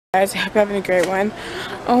Guys, I hope you're having a great one.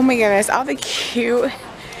 Oh my goodness, all the cute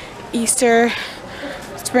Easter,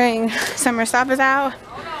 spring, summer stuff is out,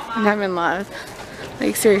 and I'm in love.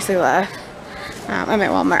 Like, seriously love. I'm at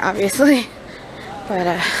Walmart, obviously, but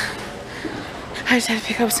I just had to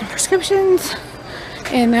pick up some prescriptions,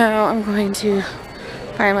 and now I'm going to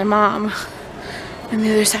find my mom in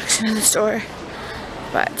the other section of the store.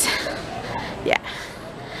 But yeah,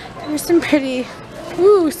 there's some pretty,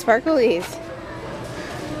 sparklies.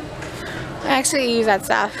 I actually use that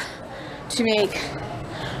stuff to make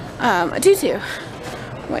a tutu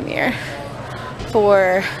one year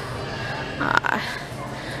for a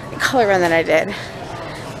color run that I did.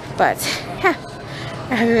 But yeah,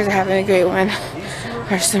 I hope you guys are having a great one.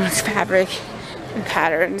 There's so much fabric and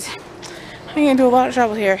patterns. I'm gonna do a lot of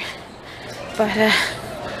trouble here, but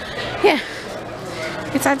yeah,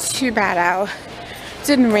 it's not too bad out. It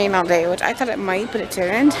didn't rain all day, which I thought it might, but it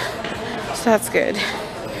didn't, so that's good.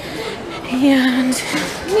 And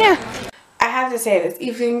yeah, I have to say this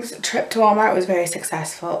evening's trip to Walmart was very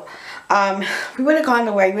successful. We would have gone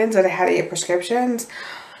to Wegmans, but I had to get prescriptions.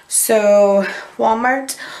 So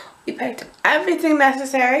Walmart, we picked up everything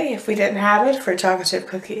necessary if we didn't have it for chocolate chip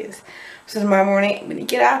cookies. So tomorrow morning I'm gonna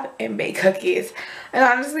get up and bake cookies. And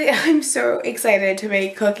honestly, I'm so excited to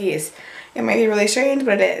make cookies. It might be really strange,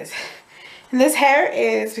 but it is. And this hair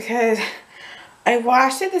is because I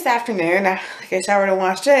washed it this afternoon. I showered and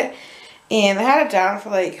washed it. And I had it down for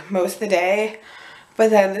like most of the day,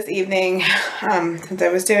 but then this evening, since I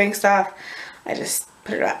was doing stuff, I just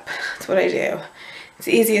put it up. That's what I do. It's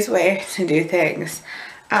the easiest way to do things.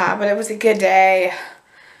 But it was a good day.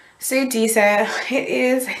 Stayed decent. It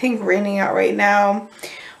is, I think, raining out right now.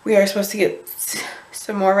 We are supposed to get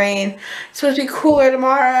some more rain. It's supposed to be cooler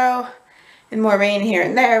tomorrow, and more rain here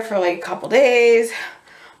and there for like a couple days.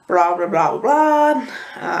 Blah, blah, blah, blah,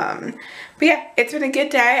 blah. But yeah, it's been a good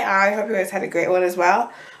day. I hope you guys had a great one as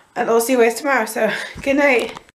well. And I'll see you guys tomorrow. So, good night.